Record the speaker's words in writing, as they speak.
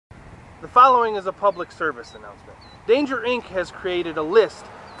The following is a public service announcement. Danger Inc. has created a list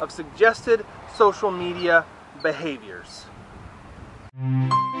of suggested social media behaviors.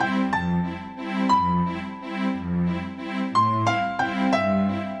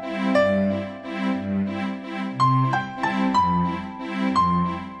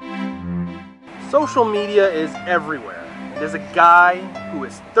 Social media is everywhere. As a guy who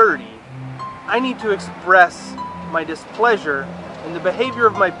is 30, I need to express my displeasure in the behavior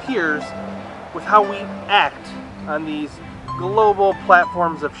of my peers with how we act on these global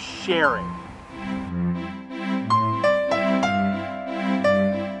platforms of sharing.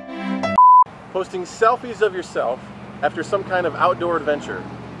 Posting selfies of yourself after some kind of outdoor adventure,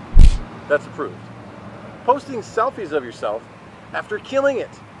 that's approved. Posting selfies of yourself after killing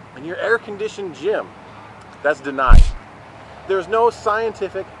it in your air-conditioned gym, that's denied. There's no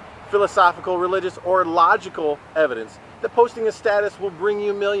scientific, philosophical, religious, or logical evidence that posting a status will bring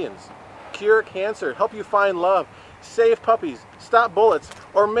you millions, cure cancer, help you find love, save puppies, stop bullets,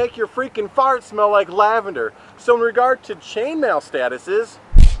 or make your freaking fart smell like lavender. So in regard to chainmail statuses,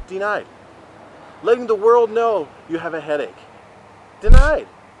 denied. Letting the world know you have a headache, denied.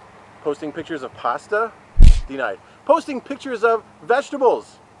 Posting pictures of pasta, denied. Posting pictures of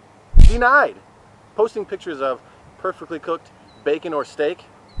vegetables, denied. Posting pictures of perfectly cooked bacon or steak,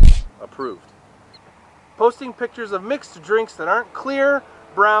 approved. Posting pictures of mixed drinks that aren't clear,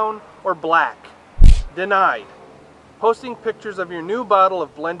 brown, or black, denied. Posting pictures of your new bottle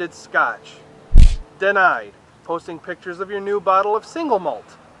of blended scotch, denied. Posting pictures of your new bottle of single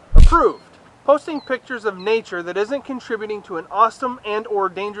malt, approved. Posting pictures of nature that isn't contributing to an awesome and/or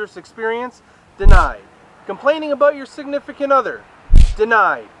dangerous experience, denied. Complaining about your significant other,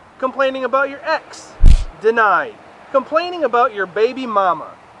 denied. Complaining about your ex, denied. Complaining about your baby mama,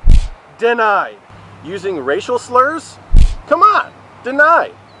 denied. Using racial slurs? Come on,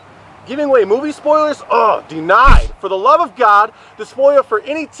 denied. Giving away movie spoilers? Oh, denied. For the love of God, the spoiler for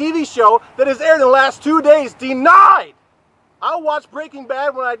any TV show that has aired in the last 2 days, denied. I'll watch Breaking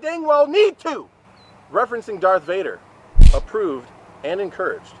Bad when I dang well need to. Referencing Darth Vader, approved and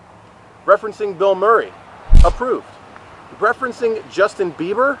encouraged. Referencing Bill Murray, approved. Referencing Justin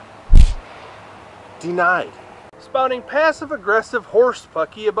Bieber, denied. Spouting passive-aggressive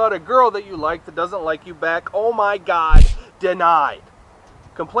horsepucky about a girl that you like that doesn't like you back, oh my God, denied.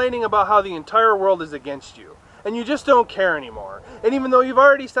 Complaining about how the entire world is against you, and you just don't care anymore. And even though you've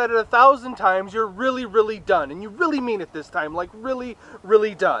already said it 1,000 times, you're really, really done. And you really mean it this time, like really,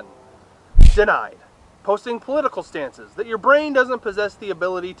 really done. Denied. Posting political stances that your brain doesn't possess the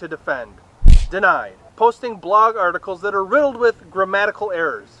ability to defend, denied. Posting blog articles that are riddled with grammatical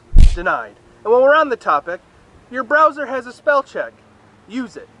errors, denied. And while we're on the topic, your browser has a spell check.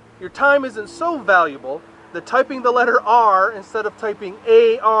 Use it. Your time isn't so valuable that typing the letter R instead of typing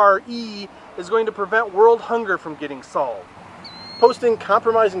A-R-E is going to prevent world hunger from getting solved. Posting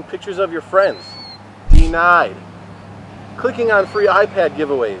compromising pictures of your friends, denied. Clicking on free iPad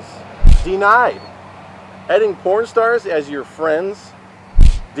giveaways, denied. Adding porn stars as your friends,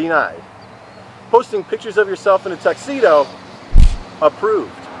 denied. Posting pictures of yourself in a tuxedo,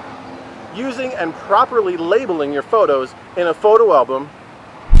 approved. Using and properly labeling your photos in a photo album,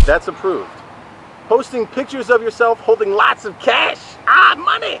 that's approved. Posting pictures of yourself holding lots of cash,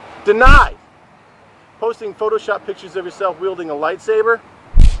 money, denied. Posting Photoshop pictures of yourself wielding a lightsaber,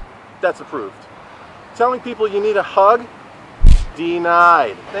 that's approved. Telling people you need a hug,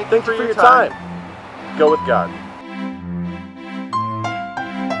 denied. Thank you for your time. Go with God.